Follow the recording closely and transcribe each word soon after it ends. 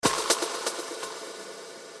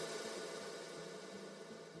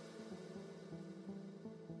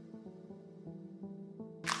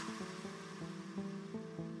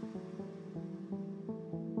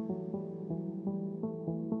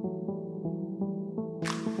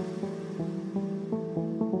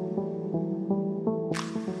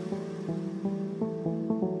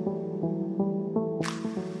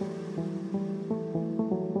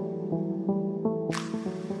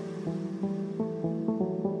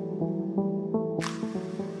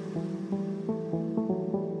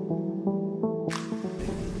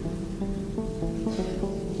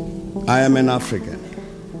I am an African.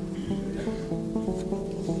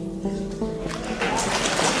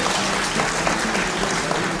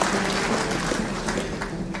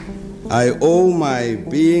 I owe my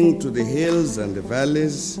being to the hills and the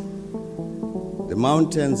valleys, the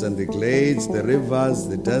mountains and the glades, the rivers,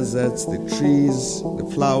 the deserts, the trees,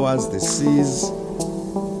 the flowers, the seas,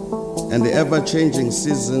 and the ever-changing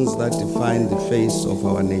seasons that define the face of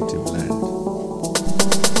our native land.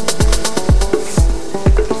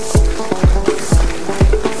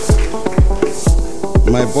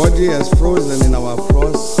 My body has frozen in our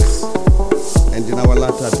frosts and in our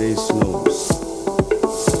latter-day snows.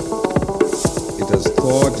 It has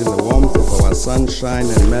thawed in the warmth of our sunshine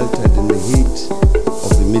and melted in the heat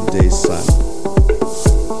of the midday sun.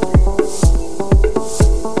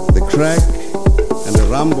 The crack and the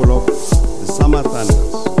rumble of the summer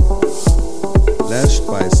thunders, lashed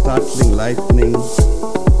by startling lightning,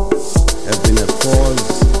 have been a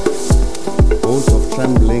cause both of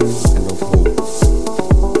trembling and of hope.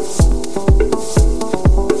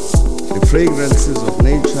 The fragrances of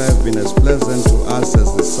nature have been as pleasant to us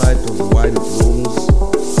as the sight of the wide blooms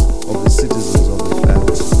of the citizens of the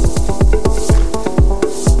veld.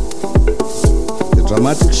 The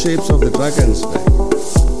dramatic shapes of the Drakensberg,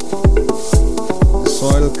 the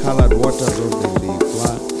soil-colored waters of the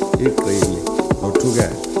Likwa, Iqili, Notuga,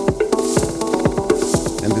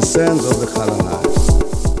 and the sands of the Khalanat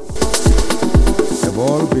have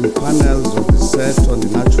all been panels of the set on the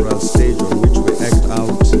natural stage on which we act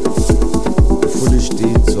out the foolish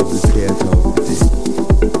deeds of the theater of the day.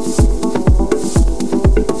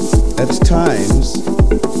 At times,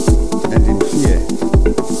 and in fear,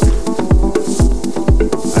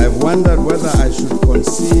 I have wondered whether I should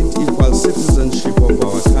concede equal citizenship of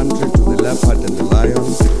our country to the leopard and the lion,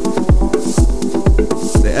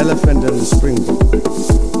 the elephant and the springbok,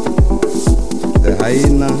 the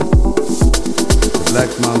hyena, the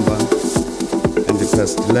black mamba, and the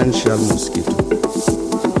pestilential mosquito.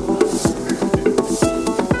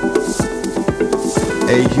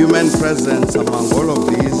 A human presence among all of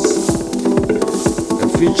these, a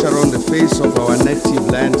feature on the face of our native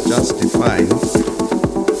land just defined,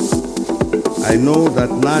 I know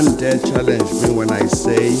that none dare challenge me when I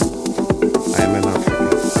say I am an African.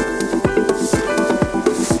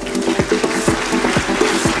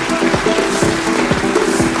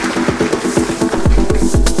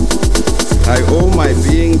 I owe my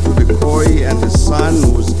being to the Khoi and the sun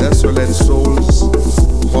whose desolate souls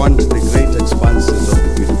haunt the great expanses of the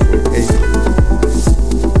beautiful Cape.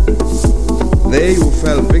 They who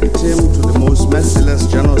fell victim to the most merciless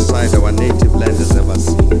genocide our native land has ever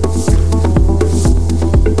seen.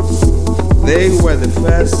 They who were the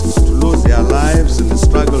first to lose their lives in the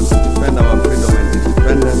struggle to defend our freedom and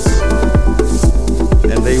independence,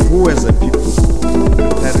 and they who as a people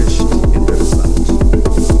perished in the result.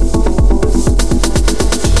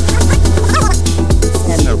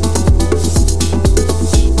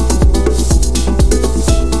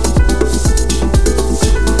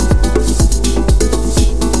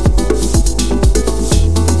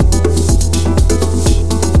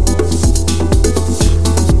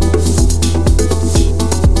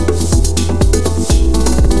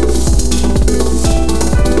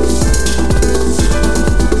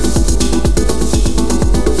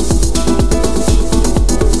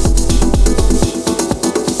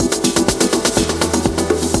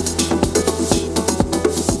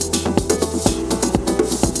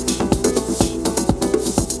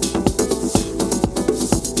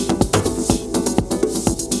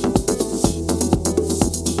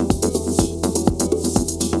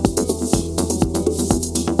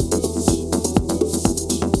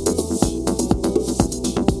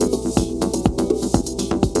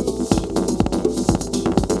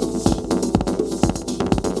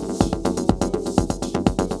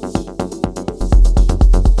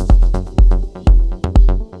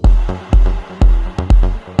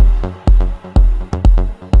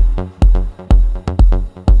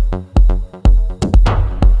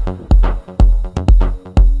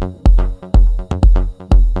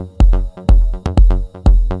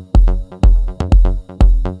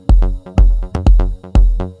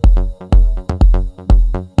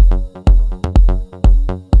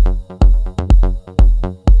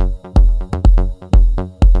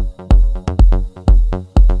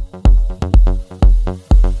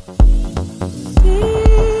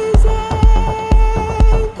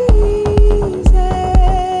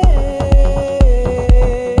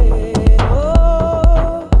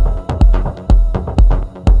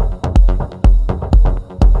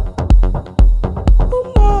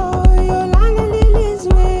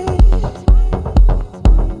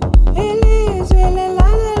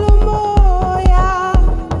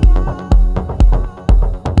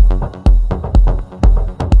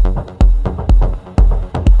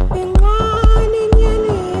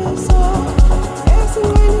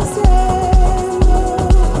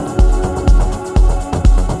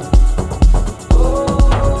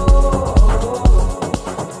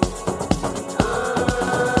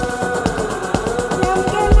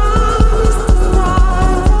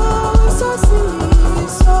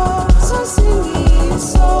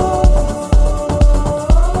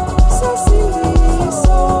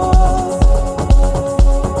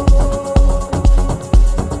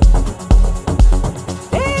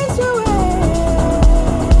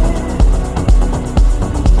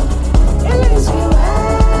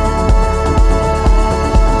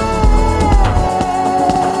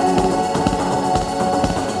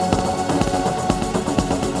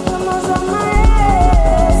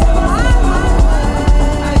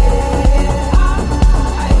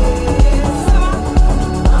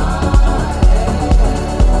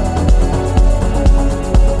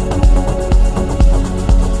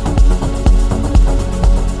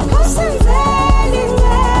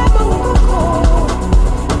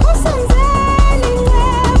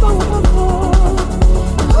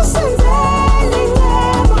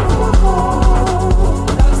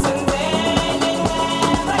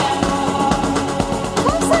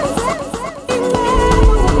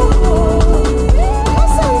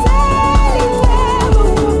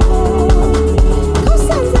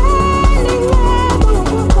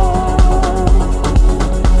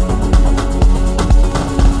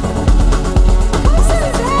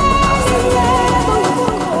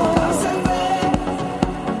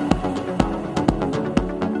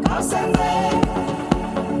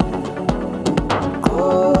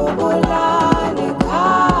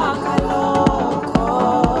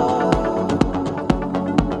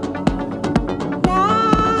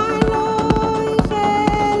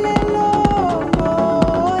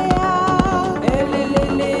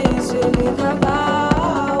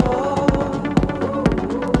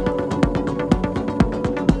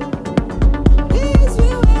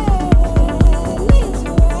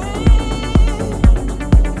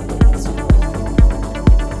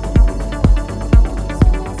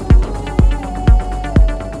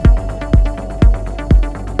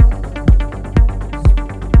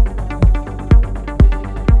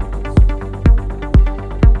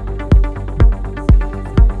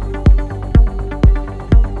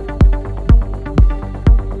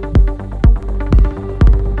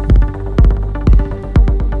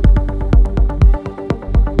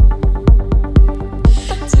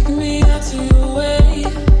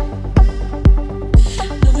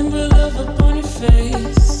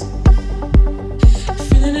 face.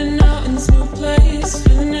 Feeling it out in this new place,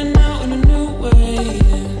 feeling it out in a new way.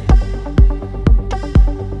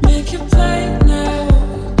 Make your play now,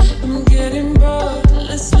 I'm getting bored.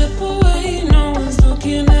 Let's slip away, no one's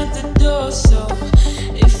looking at the door. So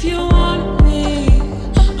if you want me,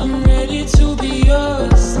 I'm ready to be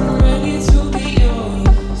yours, I'm ready to be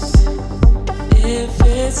yours. If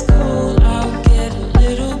it's cool, I'll get a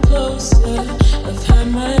little closer. I've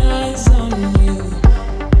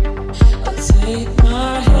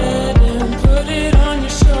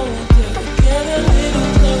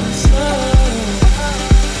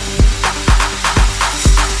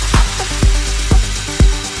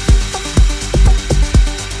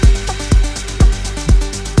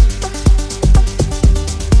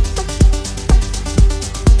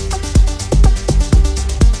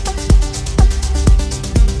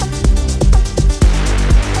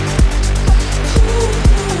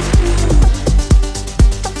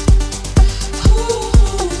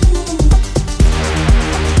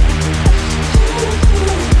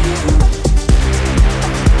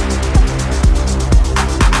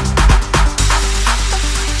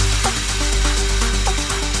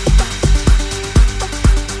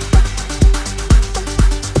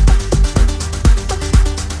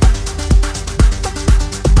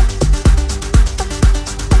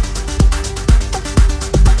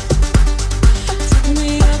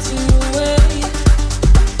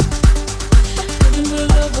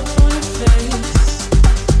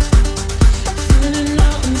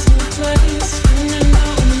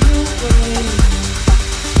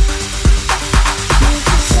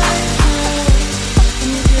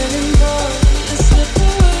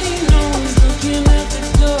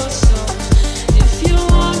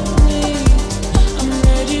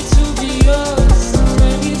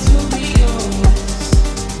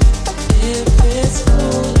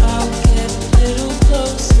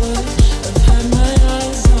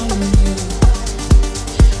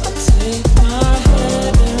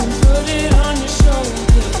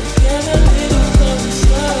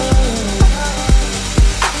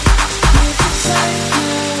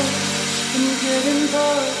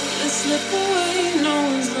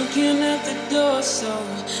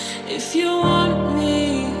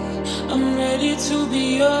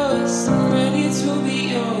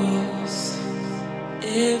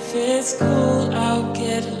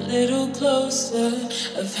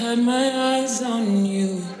had my eyes on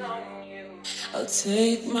you. I'll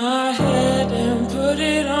take my head and put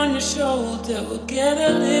it on your shoulder. Get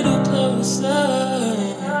a little closer.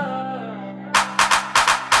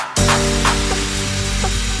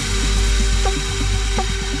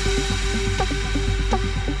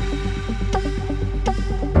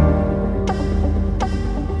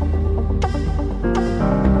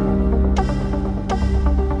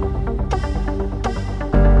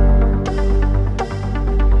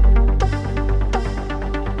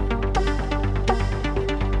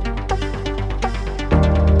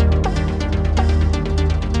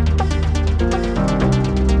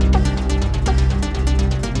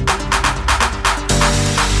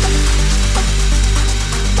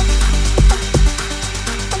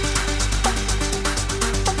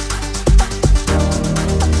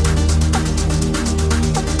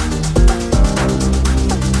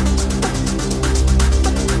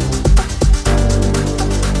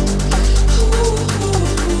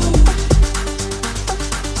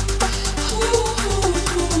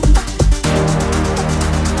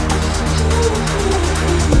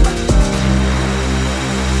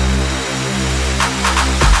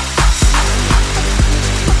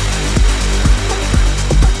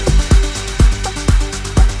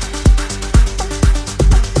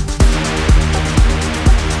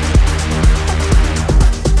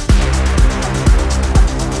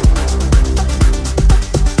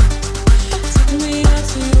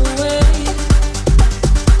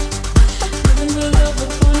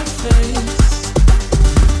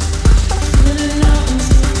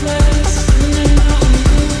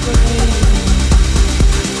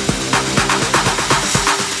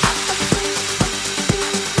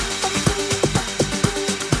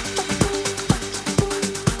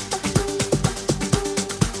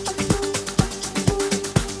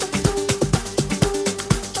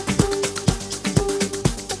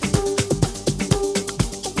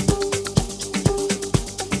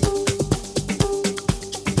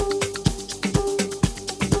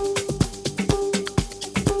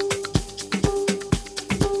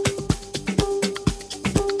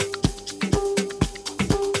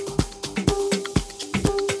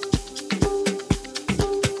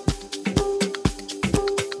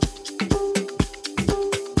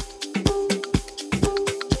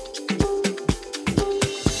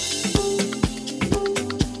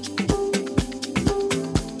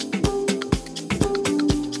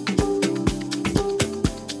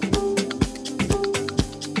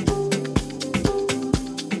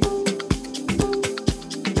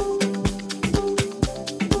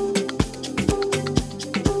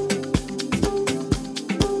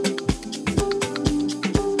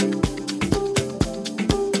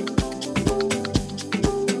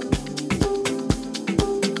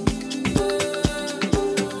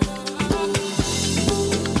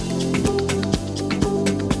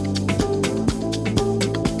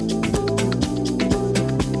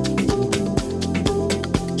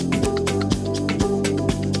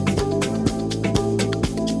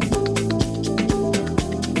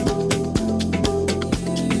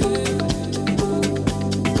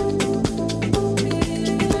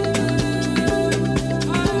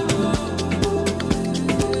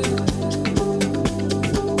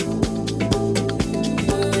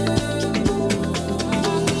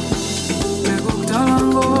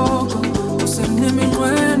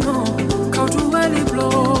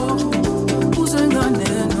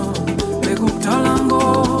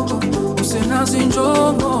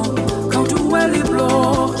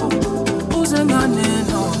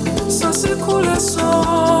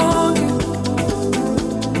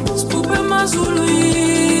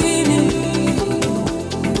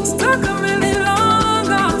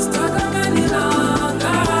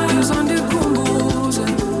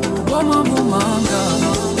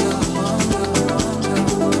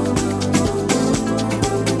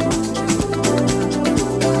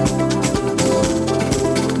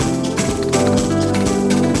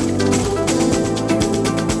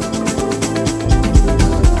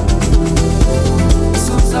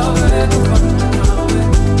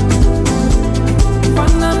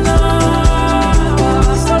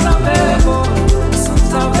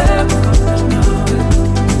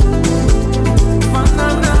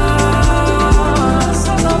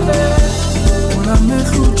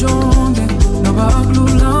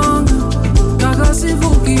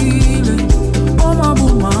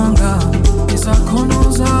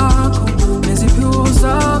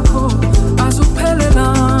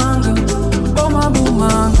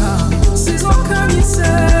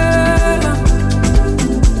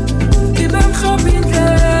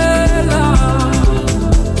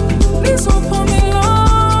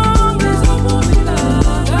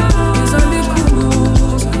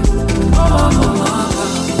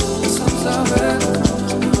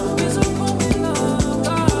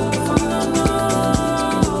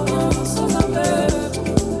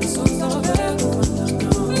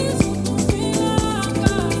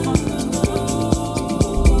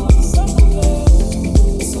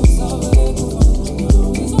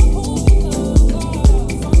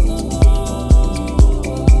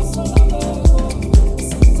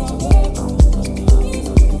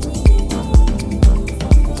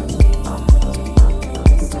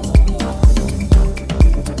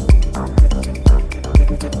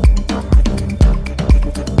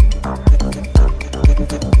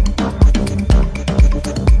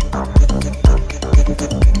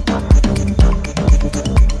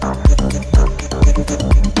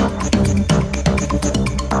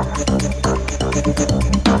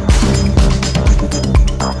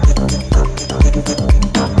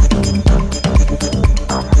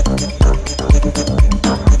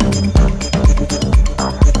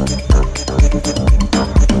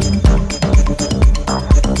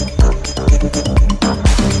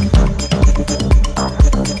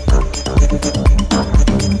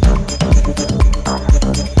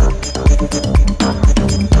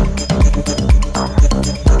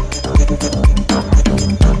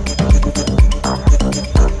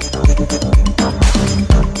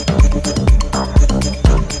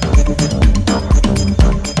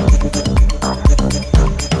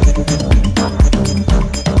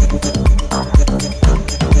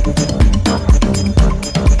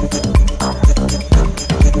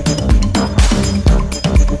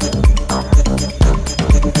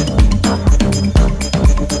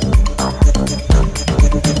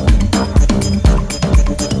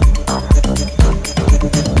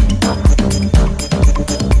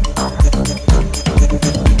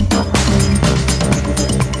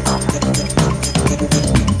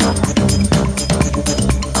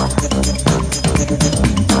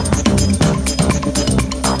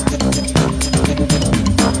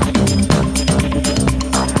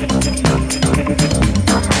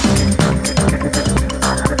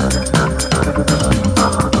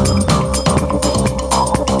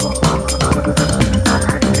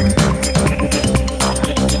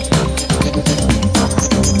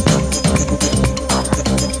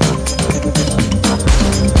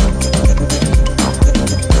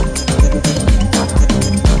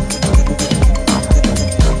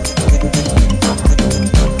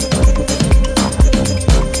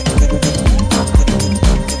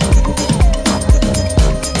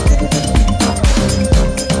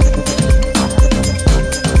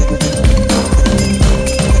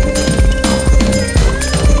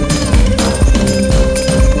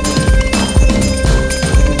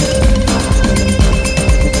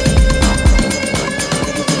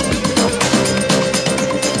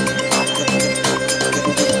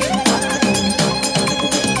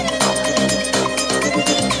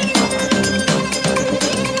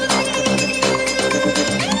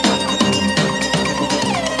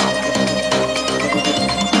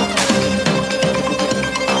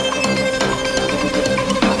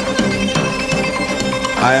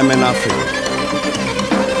 I am an African.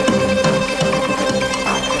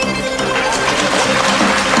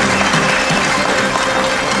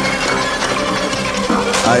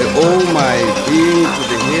 I owe my being to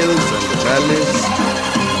the hills and the valleys,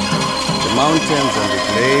 the mountains and the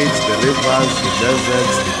glades, the rivers, the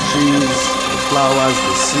deserts, the trees, the flowers,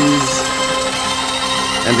 the seas,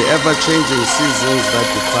 and the ever-changing seasons that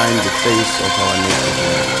define the face of our native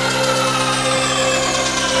land.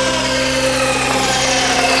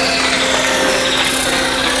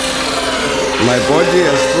 My body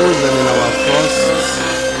is frozen in our frosts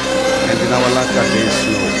and in our latter day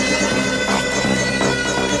snows.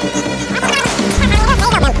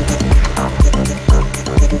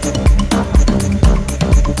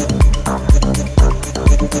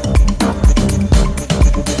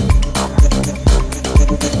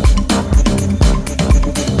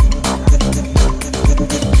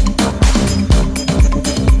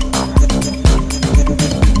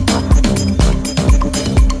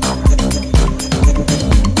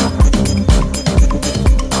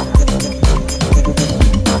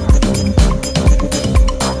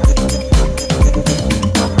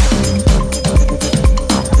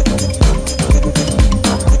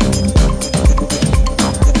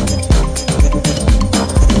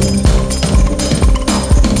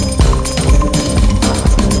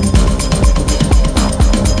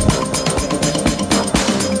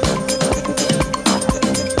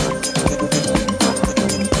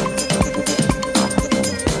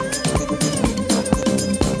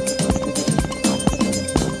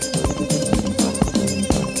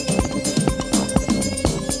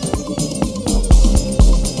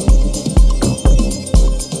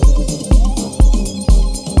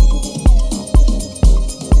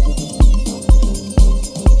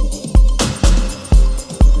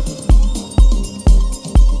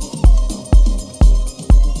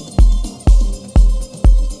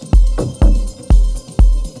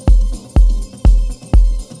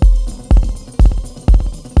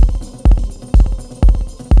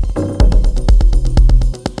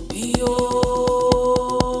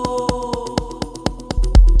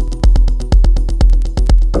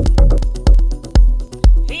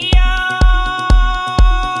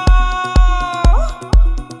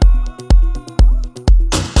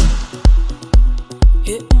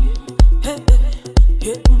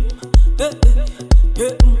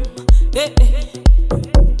 You